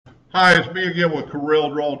Hi, it's me again with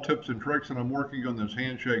Corel Draw tips and tricks, and I'm working on this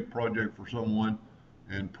handshake project for someone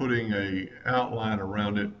and putting a outline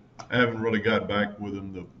around it. I haven't really got back with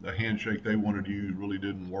them. The handshake they wanted to use really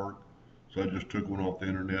didn't work, so I just took one off the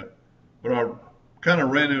internet. But I kind of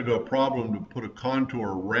ran into a problem to put a contour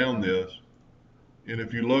around this. And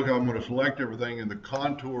if you look, I'm going to select everything, and the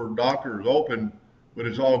contour docker is open, but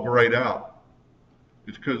it's all grayed out.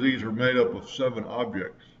 It's because these are made up of 7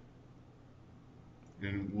 objects.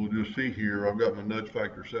 And we'll just see here, I've got my nudge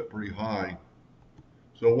factor set pretty high.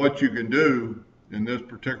 So what you can do in this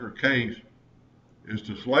particular case is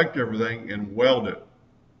to select everything and weld it.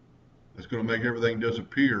 That's going to make everything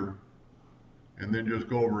disappear. And then just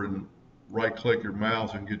go over and right click your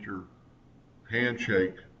mouse and get your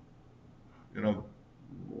handshake. And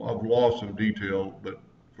I've lost some detail, but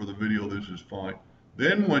for the video this is fine.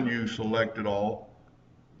 Then when you select it all,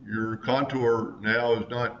 your contour now is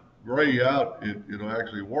not gray out, it'll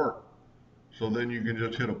actually work. So then you can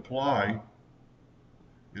just hit apply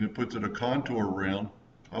and it puts it a contour around.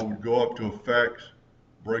 I would go up to effects,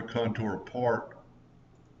 break contour apart,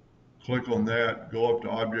 click on that, go up to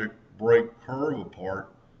object, break curve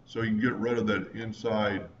apart, so you can get rid of that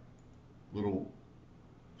inside little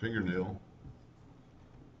fingernail.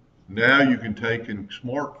 Now you can take and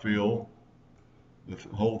smart fill the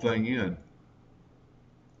whole thing in.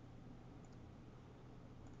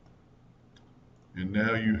 And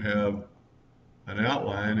now you have an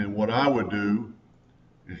outline, and what I would do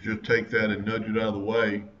is just take that and nudge it out of the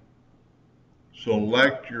way,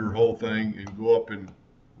 select your whole thing, and go up and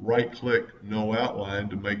right click no outline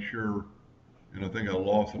to make sure, and I think I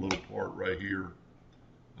lost a little part right here.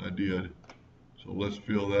 I did. So let's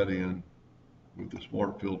fill that in with the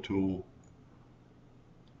smart fill tool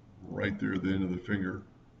right there at the end of the finger.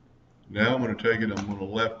 Now I'm going to take it, I'm going to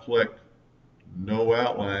left click no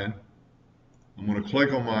outline. I'm going to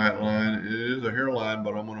click on my outline. It is a hairline,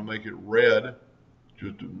 but I'm going to make it red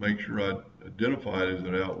just to make sure I identify it as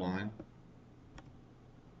an outline.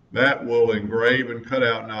 That will engrave and cut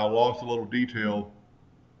out. Now I lost a little detail.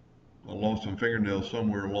 I lost some fingernails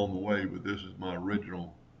somewhere along the way, but this is my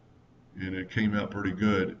original, and it came out pretty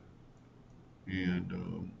good.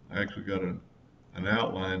 And I actually got an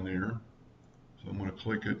outline there. So I'm going to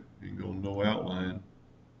click it and go no outline.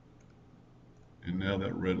 And now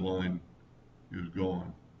that red line is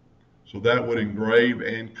gone. So that would engrave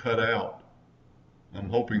and cut out. I'm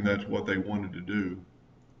hoping that's what they wanted to do.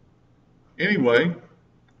 Anyway,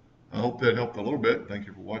 I hope that helped a little bit. Thank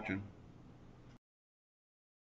you for watching.